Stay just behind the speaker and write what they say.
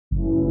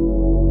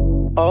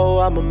Oh,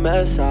 I'm a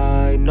mess,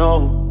 I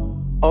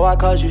know. Oh, I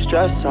caused you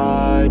stress,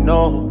 I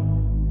know.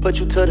 Put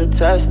you to the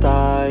test,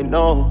 I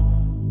know.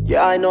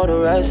 Yeah, I know the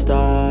rest,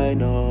 I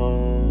know.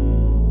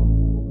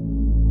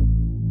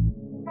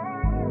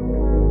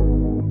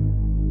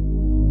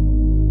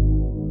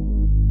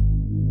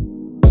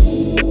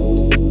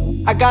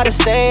 I gotta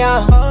say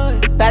I'm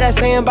bad at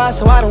saying bye,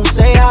 so I don't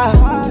say hi.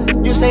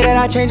 You say that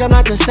I changed, I'm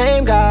not the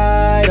same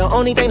guy. The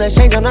only thing that's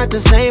changed, I'm not the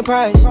same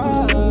price.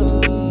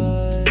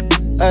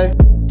 Hey,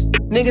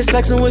 niggas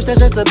flexing whips, that's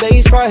just the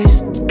base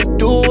price.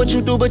 Do what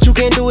you do, but you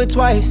can't do it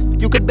twice.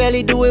 You could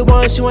barely do it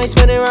once, you ain't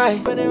spending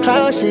right.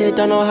 Clown shit,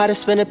 don't know how to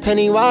spend a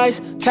penny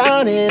wise.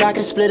 Count it, I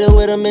can split it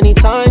with them many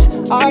times.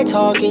 I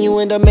talk and you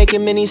end up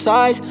making many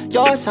sides.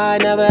 Your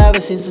side never ever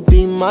seems to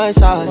be my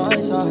side.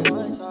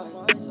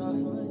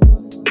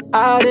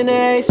 Out in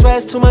the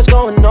east-west, too much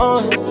going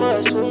on.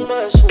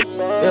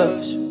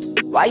 Yeah.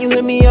 Why you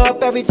hit me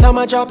up every time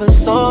I drop a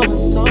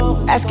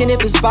song? Asking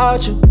if it's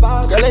about you.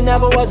 Girl, it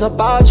never was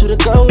about you. The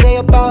girl who they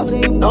about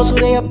knows who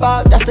they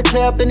about. That's to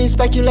clear up any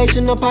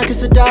speculation, no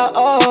pockets of doubt.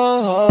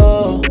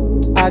 Oh,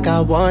 I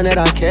got one that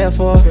I care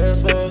for.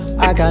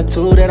 I got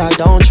two that I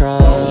don't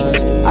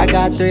trust. I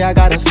got three I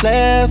got a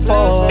flair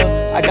for.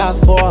 I got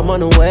four I'm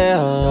unaware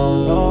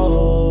of.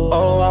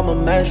 Oh, I'm a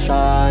mess,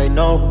 I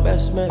know.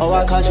 Oh,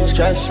 I caused you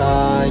stress,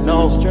 I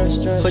know.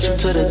 Put you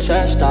to the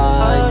test,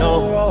 I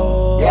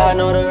know. Yeah, I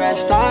know the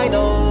rest, I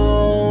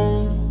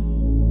know.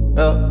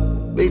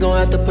 We gon'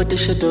 have to put this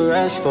shit to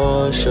rest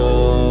for sure.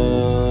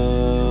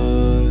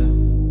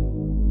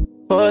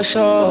 For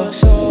sure.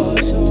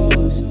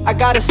 I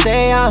gotta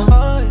say I'm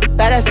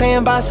bad at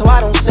saying bye, so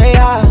I don't say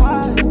hi.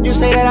 You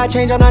say that I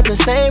changed, I'm not the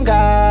same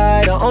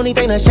guy. The only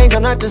thing that's changed,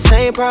 I'm not the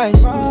same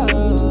price.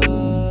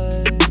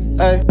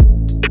 Hey,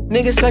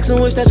 niggas flexing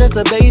whips, that's just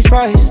the base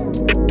price.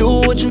 Do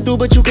what you do,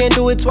 but you can't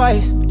do it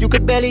twice. You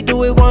could barely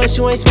do it once,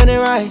 you ain't spending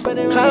right.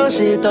 Clown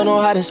shit, don't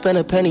know how to spend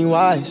a penny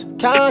wise.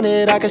 Count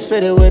it, I can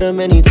split it with them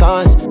many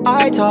times.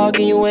 I talk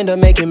and you end up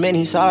making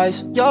many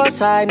sides. Your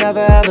side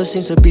never ever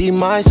seems to be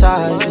my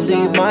side. You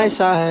leave my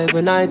side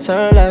when I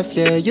turn left,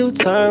 yeah, you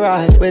turn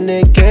right. When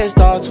it gets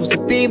dark, supposed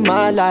to be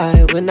my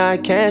light. When I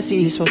can't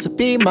see, supposed to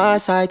be my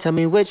side. Tell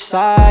me which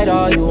side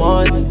are you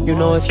on? You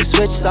know if you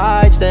switch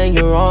sides, then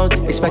you're wrong.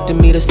 Expecting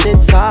me to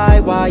sit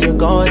tight while you're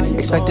gone.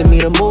 Expecting me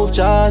to move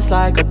just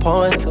like a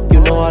pawn. You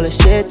know all the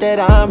shit that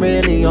I'm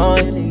really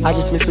on. I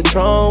just mixed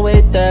Patron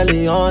with De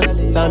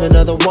Leon. Found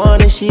another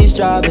one and she's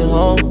driving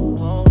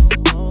home.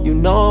 You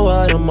know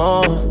what I'm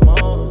on.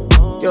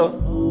 Yo.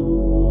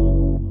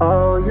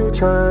 Oh, you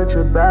turned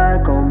your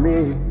back on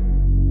me.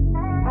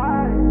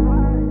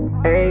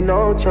 Ain't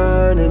no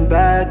turning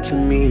back to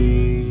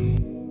me.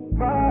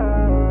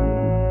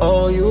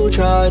 Oh, you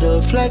try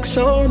to flex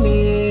on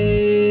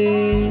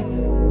me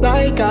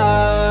like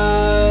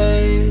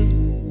I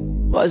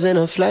wasn't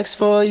a flex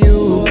for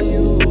you.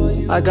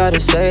 I gotta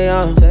say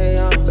I'm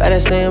bad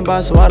at saying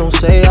bye, so I don't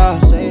say hi.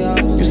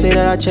 You say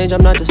that I changed,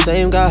 I'm not the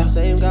same guy.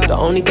 The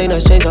only thing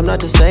that's changed, I'm not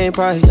the same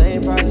price.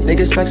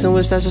 Niggas flexing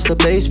whips, that's just the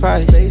base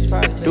price.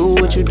 Do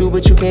what you do,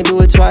 but you can't do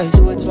it twice.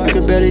 You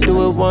could barely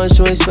do it once,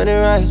 you ain't spending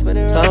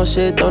right. Clown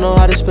shit, don't know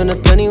how to spend a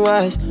penny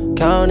wise.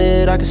 Count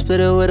it, I can split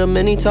it with them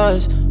many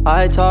times.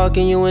 I talk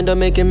and you end up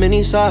making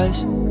many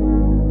sides.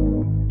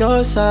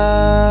 Your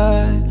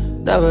side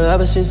never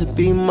ever seems to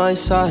be my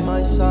side.